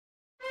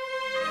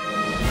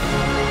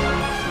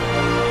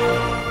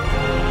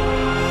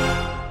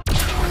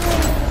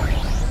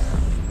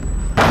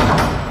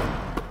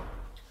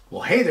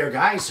Hey there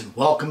guys, and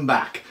welcome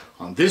back.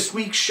 On this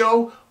week's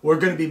show, we're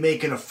going to be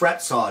making a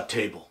fret saw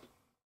table.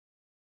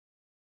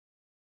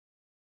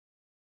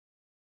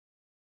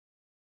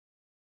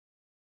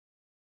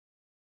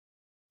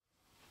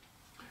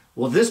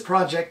 Well, this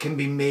project can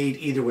be made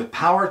either with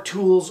power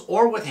tools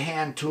or with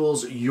hand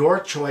tools, your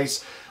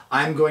choice.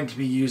 I'm going to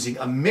be using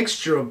a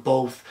mixture of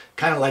both,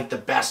 kind of like the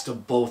best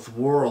of both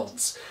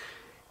worlds.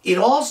 It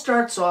all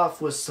starts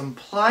off with some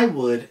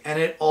plywood, and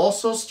it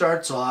also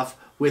starts off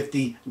with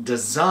the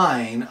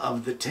design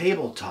of the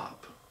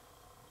tabletop.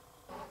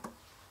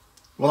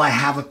 Well, I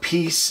have a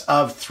piece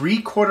of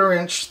 3/4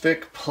 inch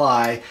thick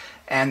ply,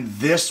 and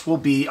this will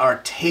be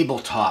our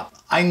tabletop.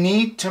 I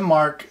need to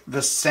mark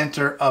the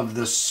center of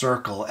the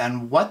circle,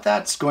 and what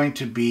that's going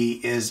to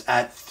be is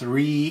at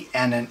 3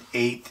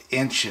 1/8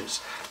 inches.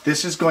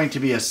 This is going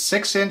to be a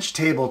 6-inch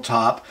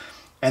tabletop,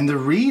 and the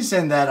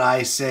reason that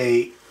I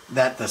say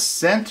that the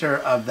center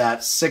of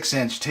that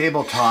 6-inch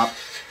tabletop,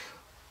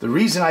 the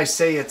reason I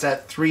say it's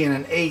at 3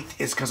 1/8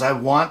 is because I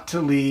want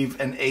to leave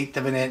 1/8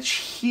 of an inch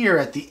here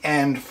at the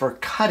end for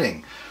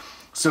cutting.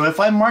 So if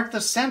I mark the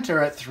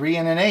center at 3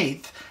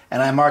 1/8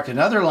 and I mark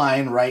another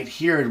line right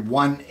here at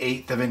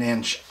 1/8 of an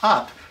inch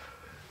up,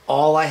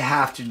 all I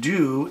have to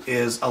do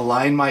is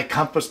align my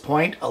compass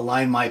point,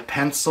 align my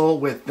pencil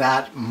with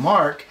that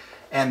mark,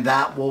 and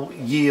that will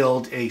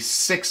yield a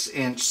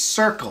 6-inch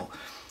circle.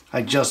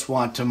 I just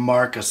want to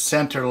mark a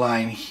center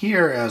line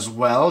here as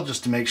well,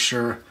 just to make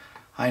sure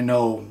I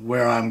know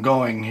where I'm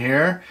going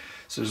here.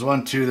 So there's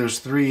 1, 2, there's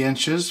 3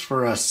 inches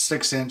for a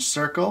 6-inch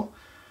circle.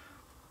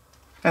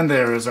 And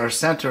there is our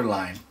center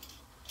line.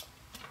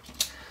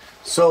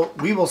 So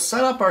we will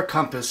set up our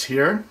compass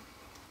here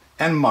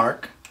and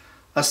mark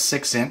a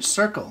 6-inch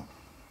circle.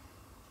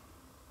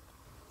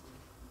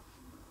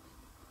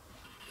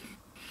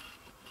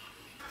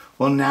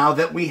 Well, now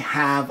that we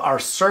have our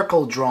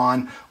circle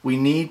drawn, we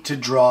need to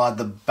draw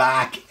the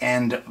back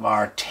end of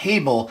our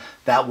table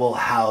that will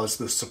house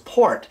the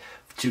support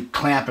to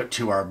clamp it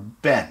to our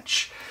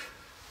bench.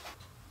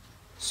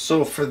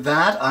 So for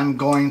that, I'm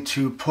going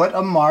to put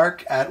a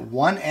mark at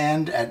one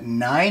end at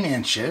 9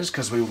 inches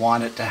because we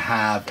want it to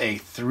have a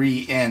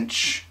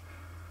 3-inch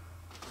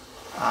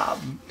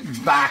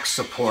back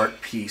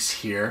support piece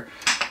here.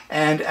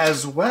 And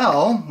as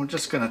well, we're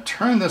just going to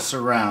turn this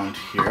around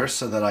here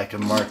so that I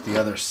can mark the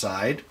other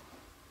side.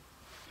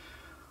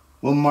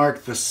 We'll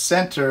mark the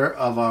center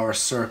of our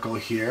circle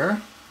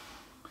here.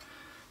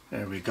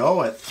 There we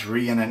go, at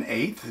 3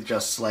 1/8,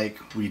 just like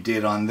we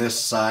did on this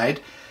side.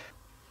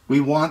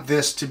 We want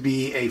this to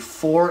be a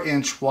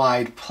 4-inch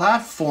wide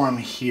platform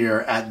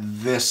here at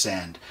this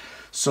end.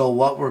 So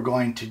what we're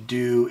going to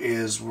do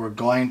is we're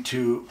going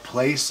to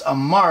place a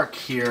mark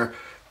here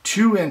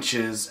 2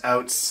 inches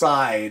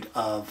outside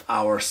of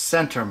our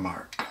center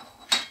mark.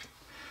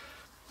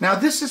 Now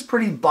this is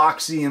pretty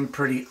boxy and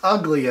pretty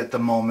ugly at the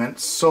moment,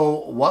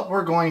 so what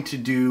we're going to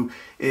do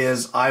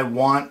is I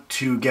want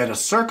to get a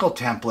circle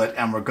template,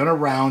 and we're going to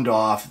round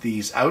off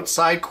these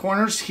outside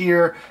corners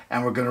here,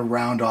 and we're going to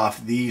round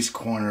off these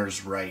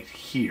corners right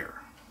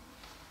here.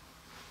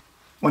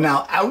 Well,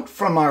 now out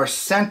from our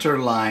center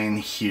line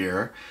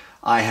here,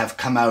 I have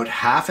come out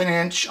 1/2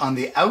 inch on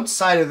the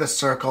outside of the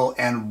circle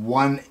and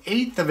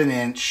 1/8 of an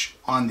inch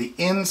on the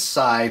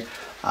inside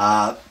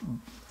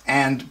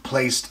and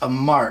placed a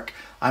mark.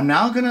 I'm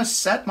now going to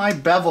set my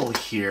bevel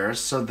here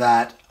so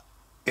that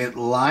it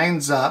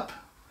lines up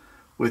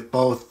with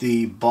both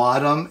the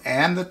bottom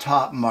and the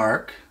top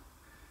mark.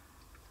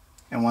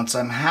 And once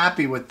I'm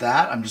happy with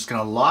that, I'm just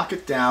going to lock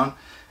it down,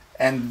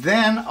 and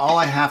then all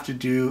I have to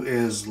do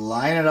is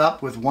line it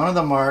up with one of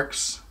the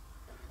marks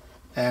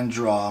and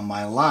draw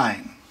my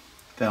line.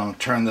 Then I'll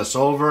turn this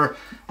over,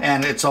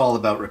 and it's all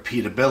about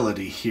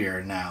repeatability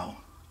here now.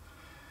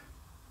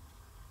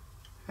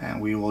 And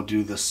we will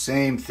do the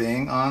same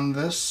thing on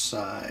this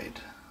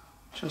side,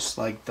 just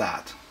like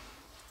that.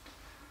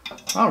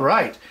 All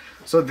right,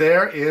 so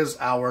there is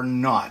our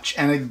notch.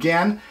 And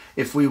again,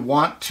 if we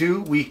want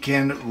to, we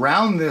can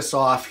round this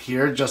off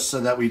here just so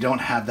that we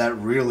don't have that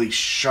really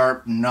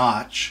sharp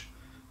notch.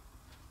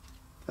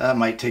 That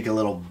might take a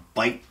little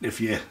bite if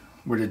you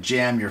were to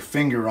jam your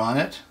finger on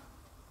it.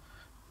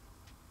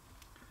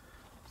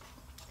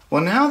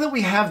 Well, now that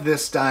we have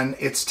this done,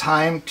 it's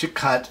time to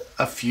cut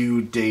a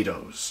few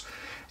dados.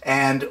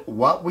 And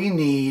what we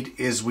need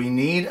is we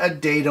need a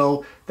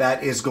dado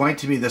that is going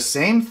to be the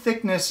same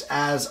thickness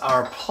as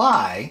our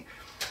ply.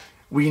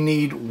 We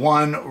need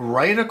one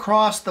right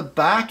across the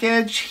back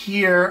edge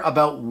here,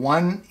 about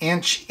 1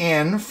 inch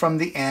in from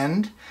the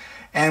end.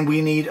 And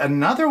we need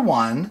another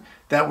one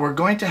that we're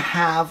going to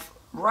have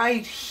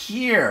right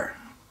here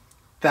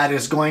that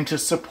is going to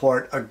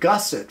support a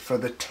gusset for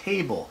the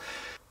table.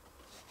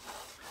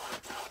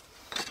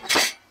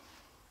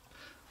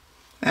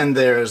 And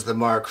there's the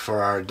mark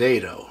for our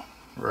dado,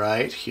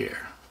 right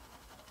here.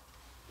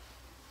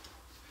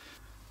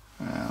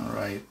 And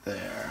right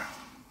there.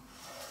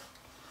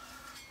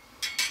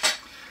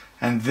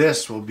 And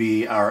this will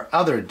be our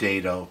other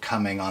dado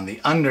coming on the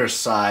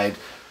underside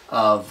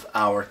of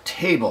our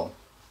table.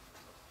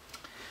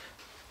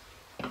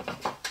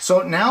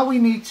 So now we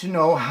need to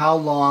know how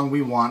long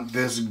we want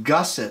this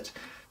gusset.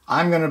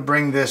 I'm going to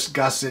bring this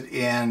gusset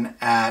in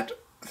at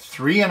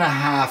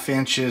 3.5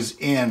 inches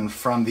in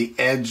from the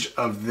edge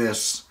of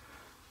this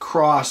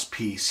cross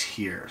piece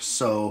here.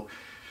 So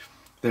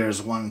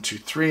there's 1, 2,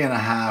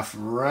 3.5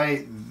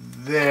 right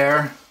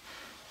there.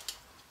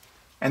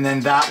 And then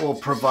that will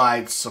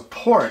provide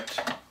support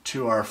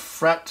to our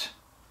fret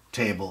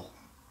table.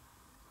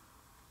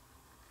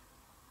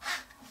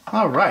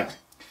 All right.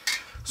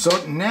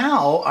 So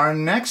now our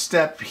next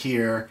step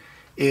here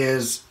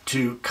is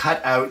to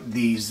cut out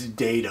these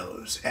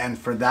dados. And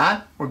for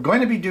that, we're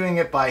going to be doing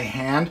it by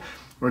hand.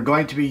 We're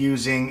going to be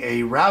using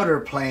a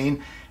router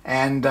plane,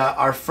 and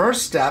our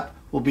first step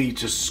will be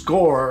to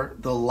score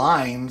the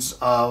lines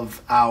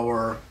of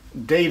our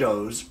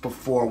dados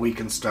before we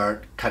can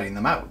start cutting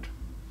them out.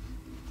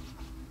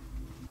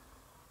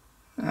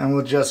 And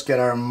we'll just get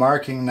our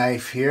marking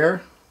knife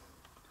here.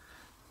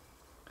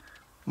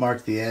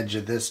 Mark the edge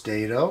of this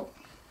dado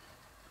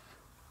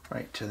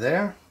right to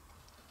there.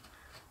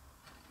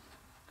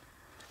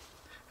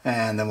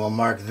 And then we'll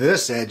mark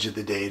this edge of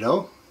the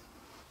dado.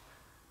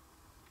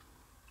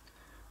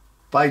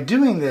 By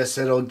doing this,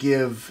 it'll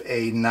give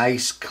a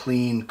nice,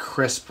 clean,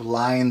 crisp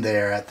line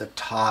there at the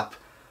top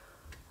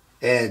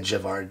edge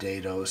of our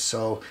dado.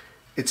 So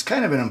it's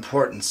kind of an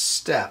important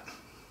step.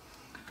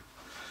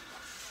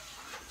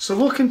 So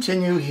we'll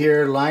continue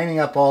here lining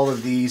up all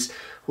of these.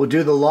 We'll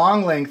do the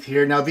long length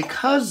here. Now,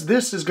 because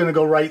this is going to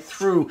go right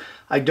through,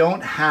 I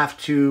don't have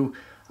to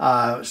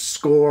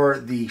score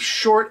the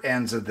short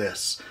ends of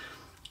this,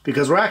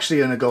 because we're actually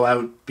going to go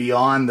out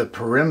beyond the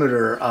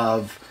perimeter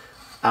of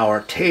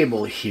our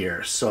table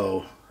here.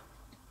 So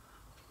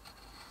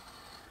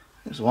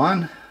there's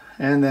one,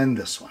 and then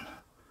this one.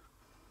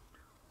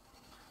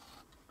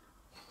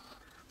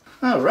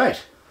 All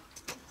right.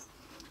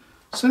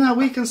 So now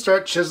we can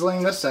start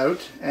chiseling this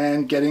out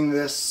and getting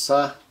this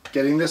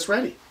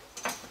ready.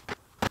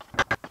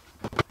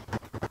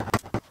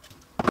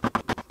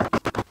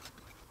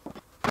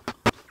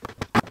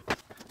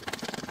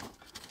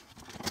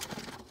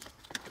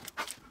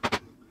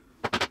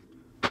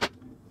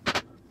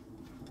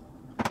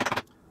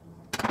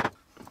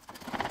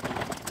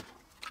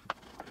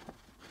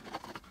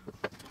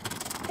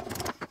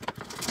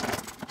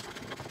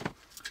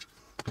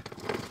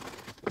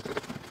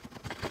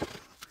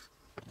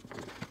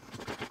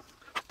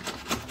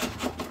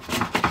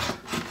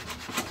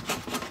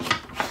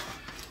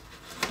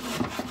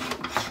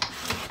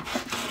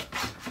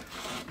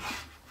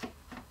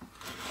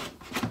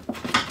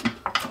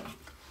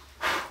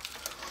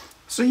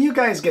 So you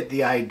guys get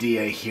the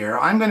idea here.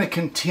 I'm going to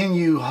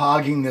continue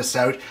hogging this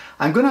out.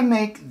 I'm going to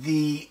make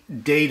the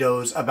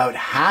dados about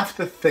half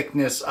the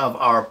thickness of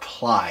our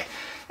ply.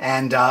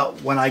 And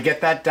when I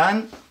get that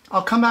done,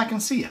 I'll come back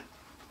and see you.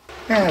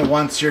 And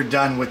once you're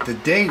done with the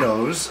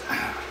dados,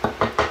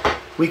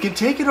 we can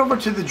take it over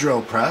to the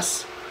drill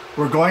press.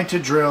 We're going to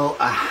drill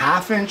a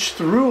 1/2 inch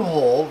through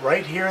hole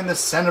right here in the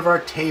center of our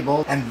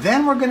table. And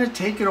then we're going to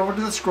take it over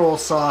to the scroll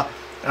saw,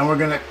 and we're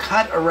going to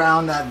cut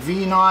around that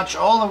V-notch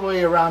all the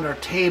way around our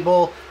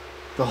table.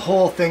 The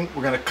whole thing,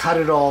 we're going to cut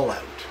it all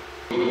out.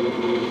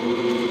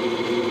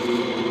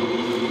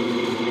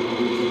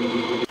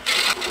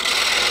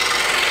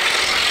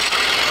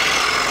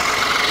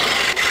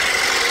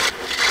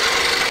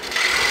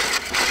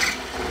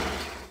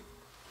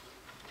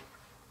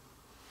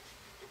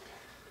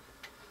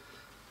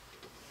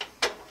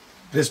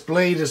 This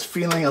blade is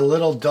feeling a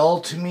little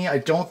dull to me. I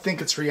don't think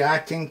it's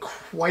reacting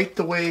quite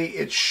the way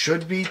it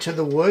should be to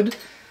the wood.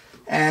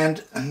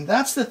 And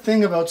that's the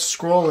thing about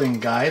scrolling,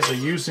 guys, or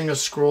using a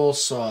scroll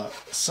saw.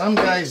 Some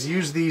guys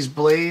use these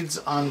blades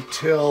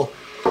until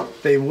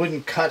they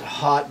wouldn't cut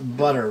hot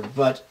butter.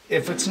 But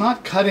if it's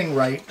not cutting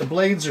right, the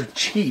blades are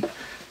cheap.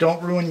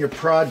 Don't ruin your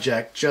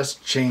project,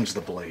 just change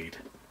the blade.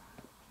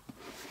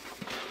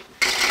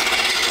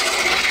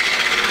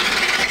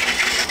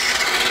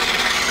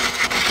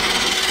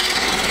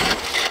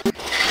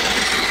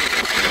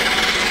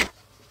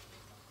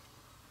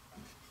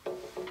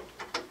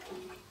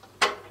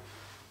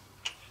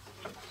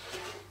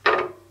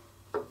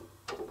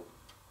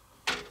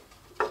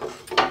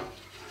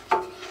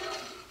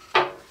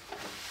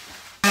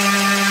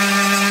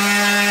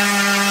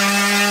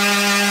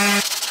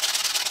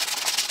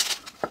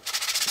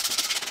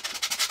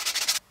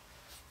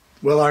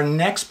 Well, our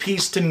next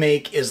piece to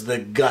make is the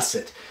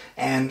gusset.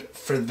 And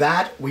for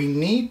that, we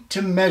need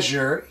to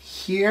measure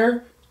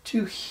here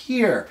to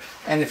here.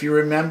 And if you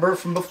remember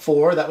from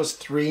before, that was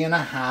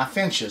 3.5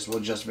 inches.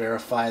 We'll just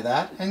verify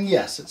that. And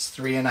yes, it's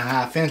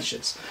 3.5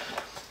 inches.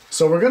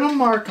 So we're going to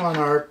mark on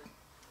our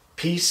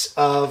piece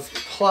of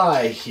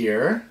ply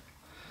here,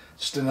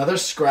 just another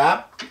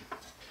scrap.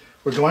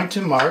 We're going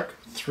to mark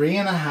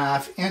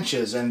 3.5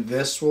 inches, and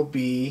this will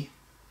be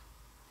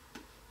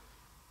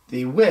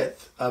the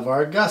width of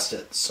our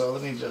gusset. So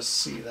let me just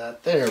see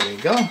that. There we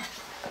go.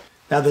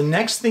 Now the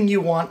next thing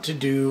you want to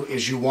do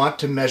is you want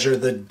to measure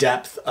the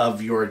depth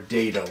of your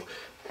dado.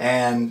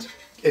 And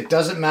it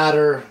doesn't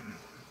matter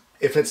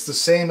if it's the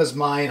same as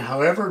mine,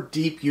 however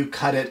deep you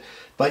cut it,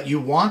 but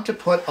you want to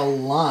put a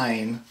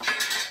line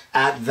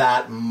at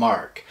that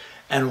mark.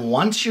 And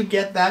once you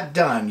get that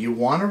done, you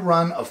want to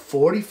run a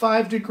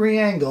 45-degree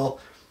angle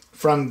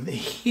from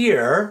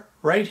here,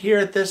 right here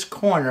at this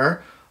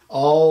corner,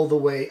 all the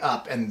way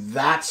up. And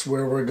that's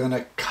where we're going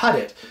to cut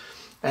it.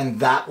 And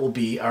that will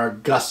be our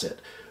gusset.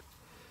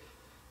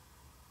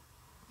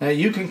 Now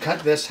you can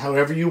cut this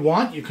however you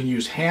want. You can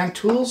use hand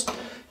tools.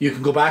 You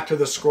can go back to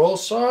the scroll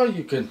saw.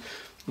 You can,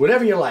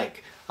 whatever you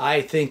like.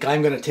 I think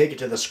I'm going to take it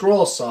to the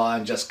scroll saw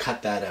and just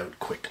cut that out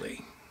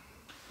quickly.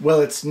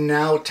 Well, it's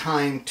now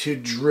time to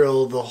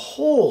drill the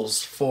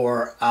holes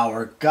for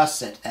our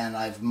gusset, and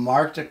I've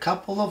marked a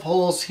couple of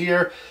holes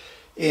here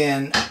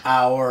in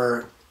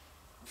our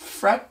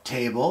fret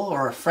table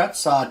or a fret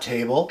saw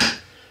table,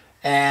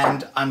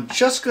 and I'm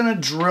just going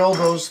to drill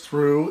those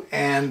through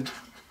and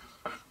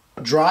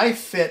dry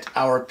fit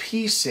our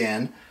piece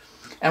in,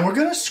 and we're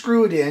going to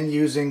screw it in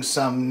using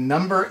some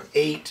number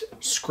 8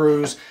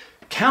 screws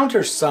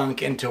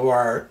countersunk into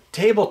our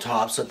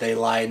tabletop so that they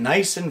lie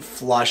nice and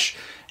flush.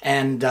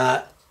 And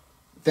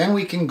then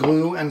we can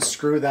glue and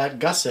screw that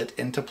gusset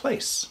into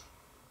place.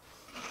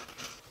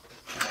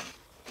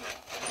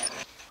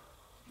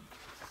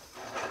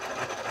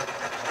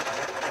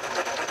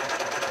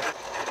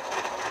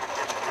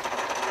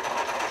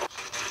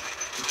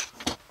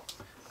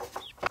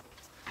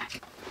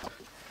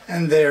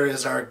 And there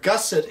is our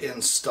gusset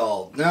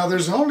installed. Now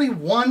there's only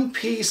one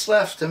piece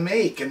left to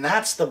make, and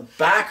that's the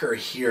backer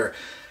here.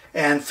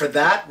 And for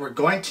that, we're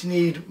going to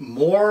need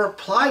more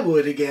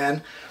plywood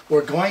again.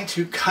 We're going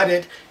to cut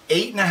it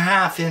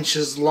 8.5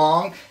 inches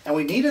long, and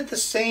we need it the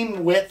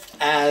same width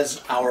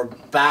as our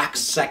back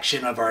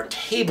section of our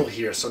table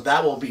here. So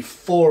that will be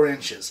 4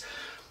 inches.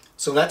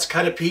 So let's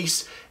cut a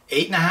piece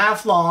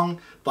 8.5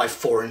 long by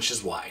 4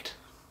 inches wide.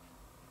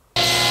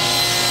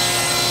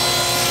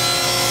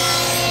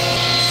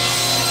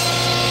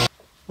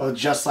 Well,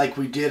 just like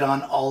we did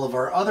on all of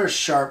our other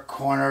sharp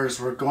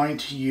corners, we're going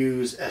to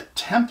use a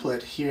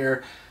template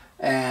here,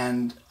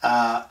 and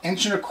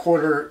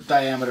 1.25 inch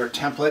diameter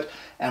template,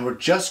 and we're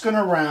just going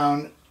to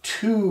round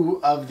 2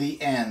 of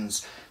the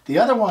ends. The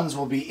other ones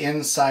will be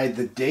inside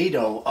the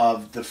dado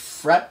of the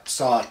fret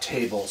saw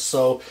table,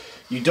 so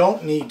you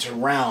don't need to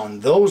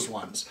round those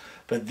ones,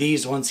 but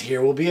these ones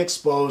here will be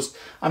exposed.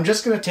 I'm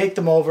just going to take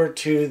them over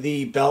to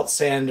the belt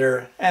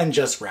sander and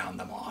just round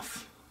them off.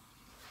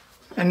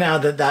 And now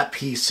that that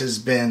piece has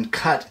been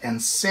cut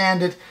and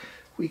sanded,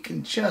 we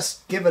can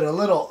just give it a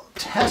little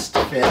test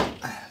fit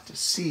to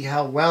see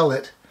how well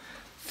it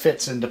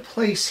fits into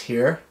place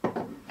here.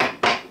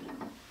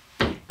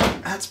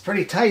 That's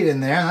pretty tight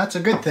in there. That's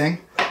a good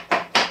thing.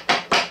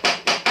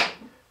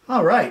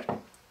 All right.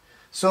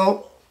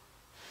 So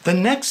the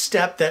next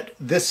step that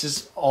this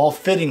is all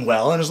fitting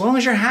well, and as long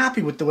as you're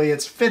happy with the way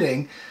it's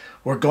fitting,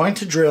 we're going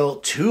to drill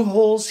 2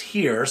 holes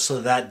here so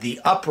that the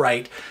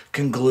upright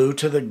can glue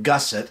to the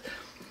gusset.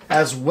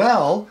 As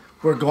well,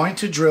 we're going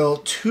to drill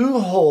 2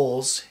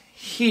 holes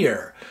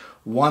here,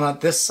 one on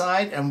this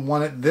side and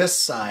one at this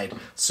side,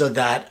 so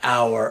that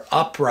our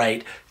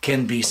upright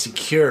can be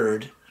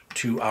secured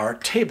to our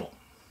table.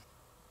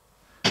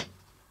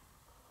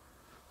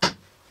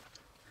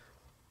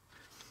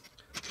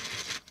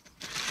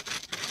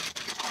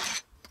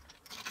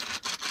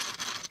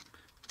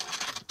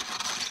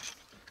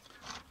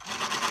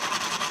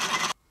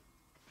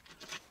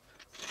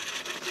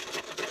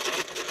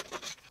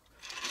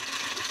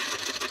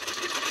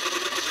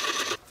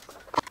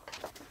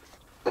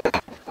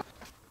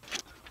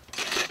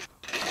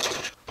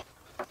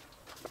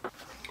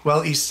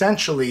 Well,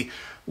 essentially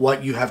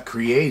what you have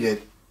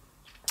created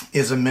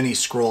is a mini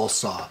scroll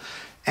saw,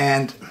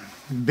 and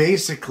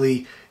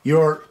basically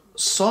your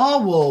saw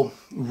will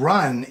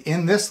run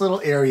in this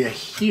little area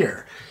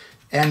here,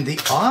 and the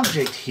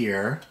object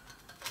here,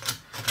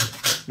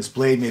 this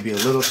blade may be a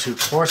little too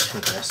coarse for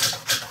this,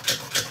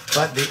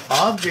 but the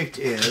object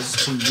is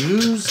to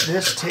use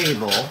this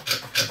table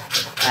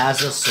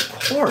as a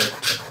support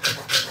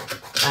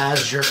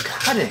as you're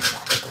cutting.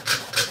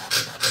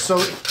 So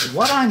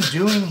what I'm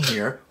doing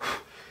here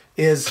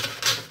is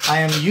I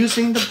am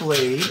using the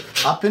blade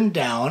up and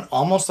down,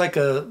 almost like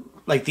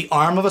the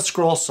arm of a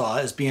scroll saw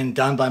is being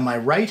done by my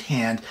right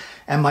hand,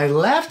 and my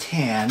left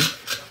hand,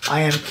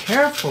 I am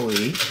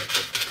carefully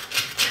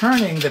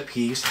turning the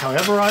piece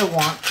however I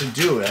want to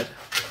do it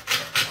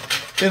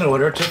in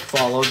order to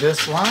follow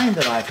this line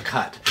that I've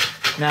cut.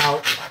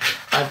 Now,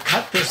 I've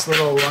cut this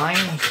little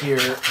line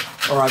here,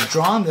 or I've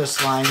drawn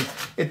this line.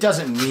 It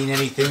doesn't mean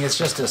anything. It's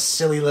just a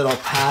silly little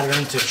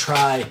pattern to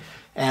try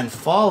and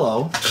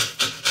follow.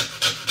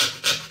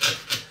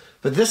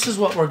 But this is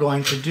what we're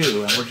going to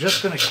do, and we're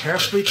just going to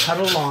carefully cut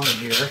along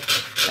here,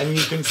 and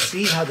you can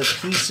see how the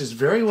piece is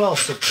very well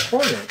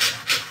supported.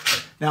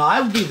 Now, I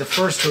would be the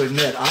first to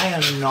admit I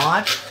am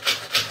not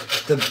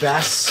the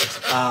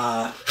best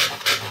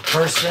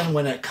person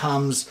when it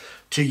comes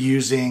to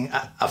using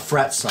a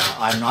fret saw.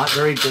 I'm not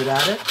very good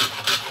at it,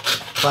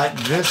 but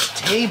this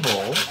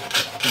table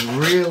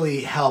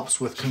really helps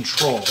with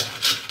control.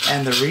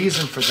 And the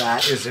reason for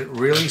that is it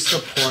really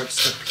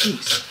supports the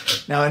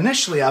piece. Now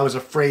initially I was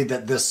afraid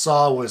that this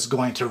saw was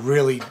going to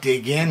really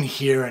dig in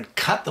here and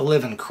cut the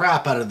living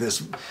crap out of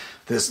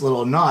this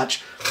little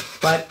notch,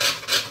 but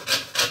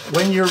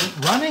when you're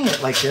running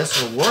it like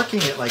this or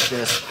working it like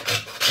this,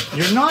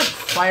 you're not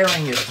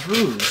firing it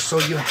through, so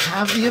you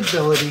have the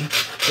ability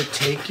to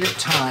take your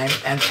time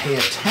and pay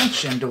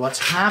attention to what's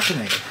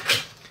happening.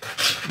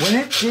 When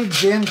it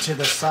digs into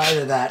the side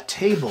of that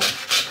table,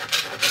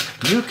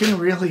 you can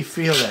really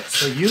feel it,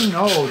 so you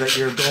know that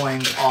you're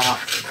going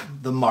off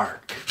the mark.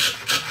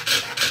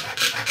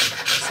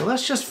 So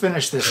let's just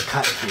finish this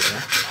cut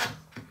here.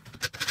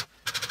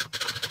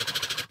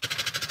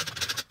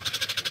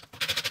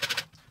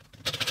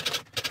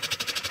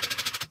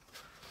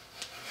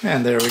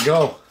 And there we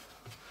go.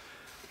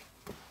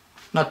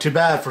 Not too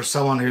bad for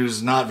someone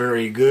who's not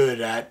very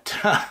good at,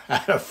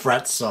 at a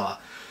fret saw.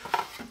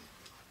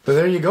 But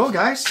there you go,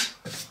 guys.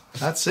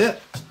 That's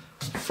it.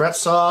 Fret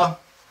saw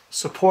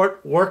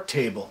support work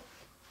table.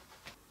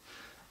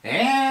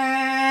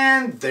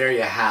 And there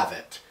you have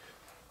it.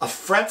 A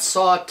fret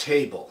saw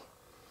table.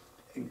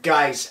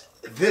 Guys,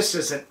 this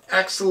is an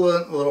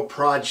excellent little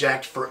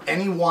project for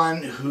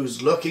anyone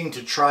who's looking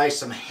to try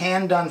some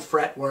hand-done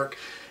fretwork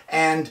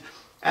and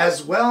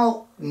as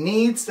well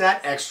needs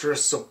that extra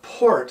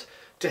support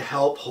to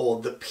help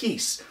hold the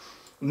piece.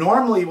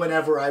 Normally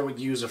whenever I would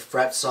use a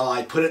fret saw,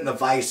 I'd put it in the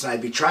vise and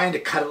I'd be trying to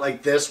cut it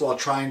like this while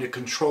trying to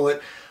control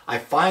it. I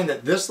find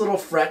that this little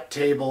fret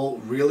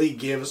table really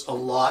gives a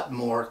lot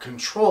more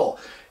control.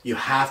 You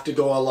have to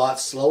go a lot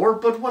slower,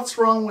 but what's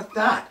wrong with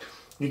that?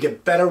 You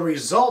get better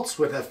results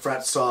with a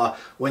fret saw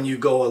when you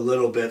go a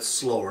little bit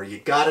slower. You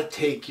gotta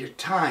take your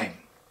time.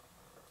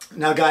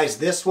 Now guys,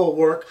 this will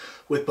work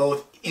with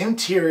both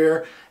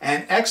interior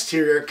and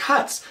exterior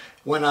cuts.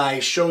 When I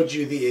showed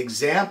you the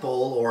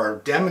example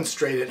or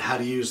demonstrated how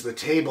to use the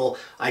table,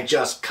 I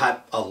just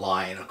cut a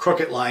line, a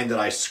crooked line that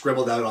I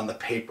scribbled out on the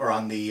paper,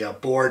 on the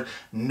board,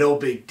 no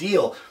big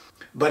deal.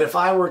 But if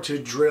I were to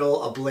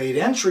drill a blade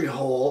entry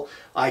hole,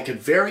 I could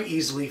very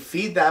easily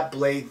feed that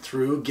blade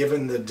through,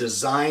 given the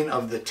design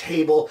of the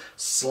table,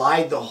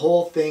 slide the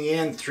whole thing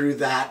in through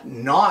that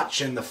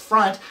notch in the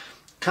front,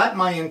 cut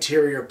my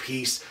interior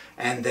piece,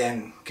 and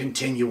then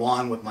continue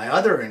on with my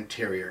other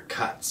interior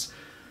cuts.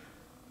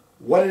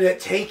 What did it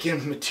take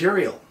in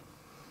material?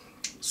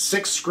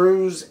 6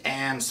 screws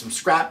and some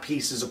scrap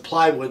pieces of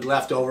plywood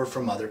left over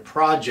from other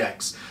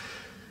projects.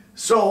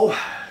 So,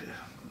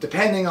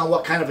 depending on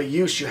what kind of a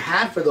use you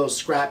had for those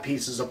scrap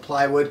pieces of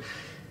plywood,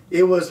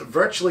 it was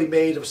virtually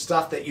made of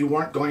stuff that you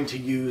weren't going to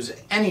use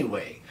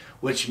anyway,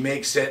 which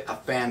makes it a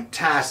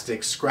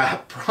fantastic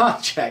scrap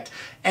project.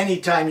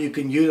 Anytime you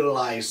can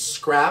utilize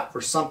scrap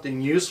for something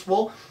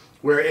useful,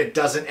 where it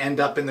doesn't end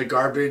up in the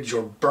garbage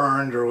or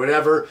burned or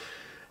whatever,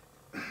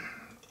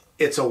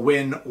 it's a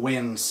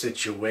win-win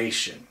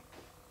situation.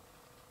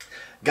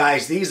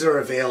 Guys, these are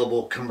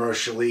available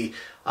commercially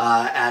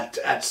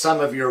at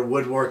some of your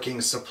woodworking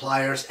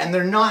suppliers, and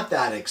they're not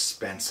that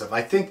expensive.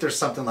 I think there's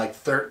something like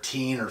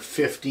 $13 or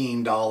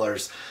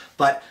 $15,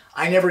 but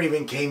I never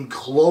even came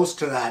close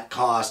to that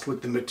cost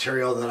with the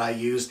material that I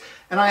used,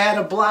 and I had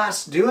a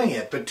blast doing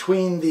it.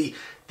 Between the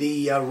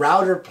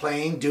router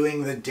plane,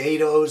 doing the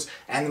dados,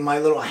 and my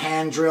little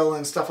hand drill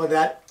and stuff like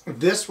that,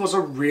 this was a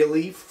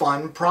really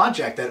fun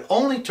project that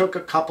only took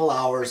a couple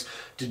hours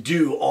to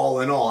do all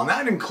in all, and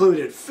that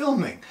included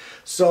filming.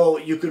 So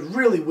you could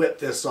really whip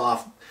this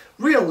off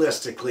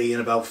realistically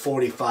in about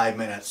 45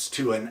 minutes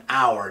to an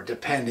hour,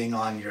 depending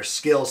on your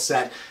skill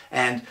set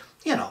and,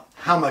 you know,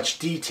 how much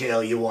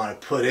detail you want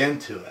to put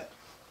into it.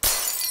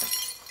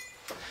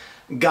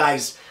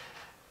 Guys,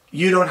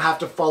 you don't have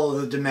to follow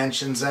the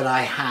dimensions that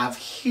I have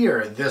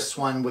here. This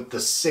one with the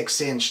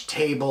 6-inch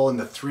table and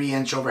the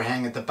 3-inch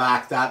overhang at the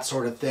back, that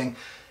sort of thing.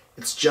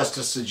 It's just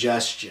a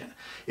suggestion.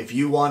 If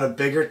you want a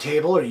bigger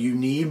table or you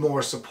need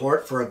more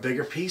support for a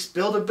bigger piece,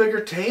 build a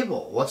bigger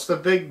table. What's the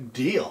big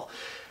deal?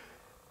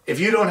 If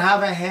you don't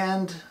have a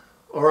hand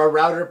or a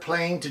router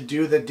plane to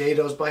do the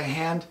dados by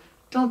hand,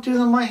 don't do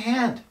them by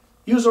hand.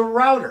 Use a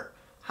router.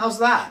 How's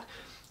that?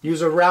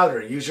 Use a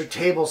router, use your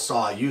table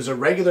saw, use a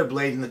regular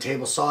blade in the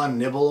table saw and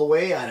nibble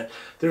away at it.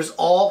 There's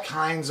all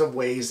kinds of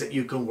ways that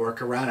you can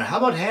work around it. How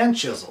about hand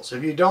chisels?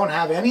 If you don't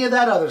have any of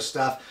that other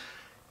stuff,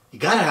 you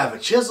gotta have a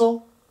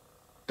chisel,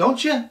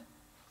 don't you?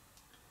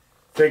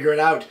 Figure it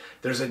out.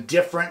 There's a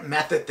different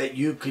method that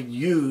you could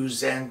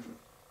use, and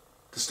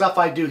the stuff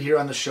I do here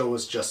on the show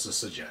is just a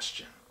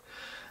suggestion.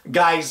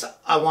 Guys,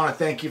 I want to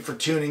thank you for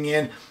tuning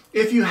in.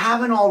 If you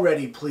haven't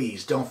already,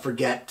 please don't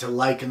forget to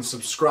like and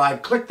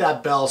subscribe. Click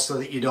that bell so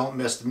that you don't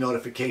miss the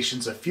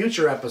notifications of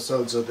future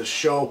episodes of the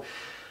show.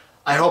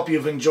 I hope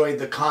you've enjoyed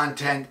the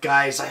content,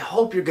 guys. I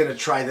hope you're going to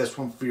try this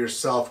one for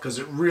yourself, because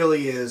it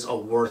really is a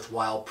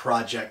worthwhile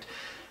project.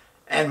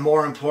 And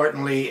more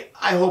importantly,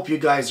 I hope you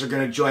guys are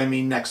going to join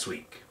me next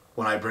week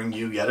when I bring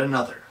you yet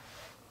another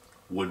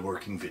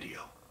woodworking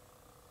video.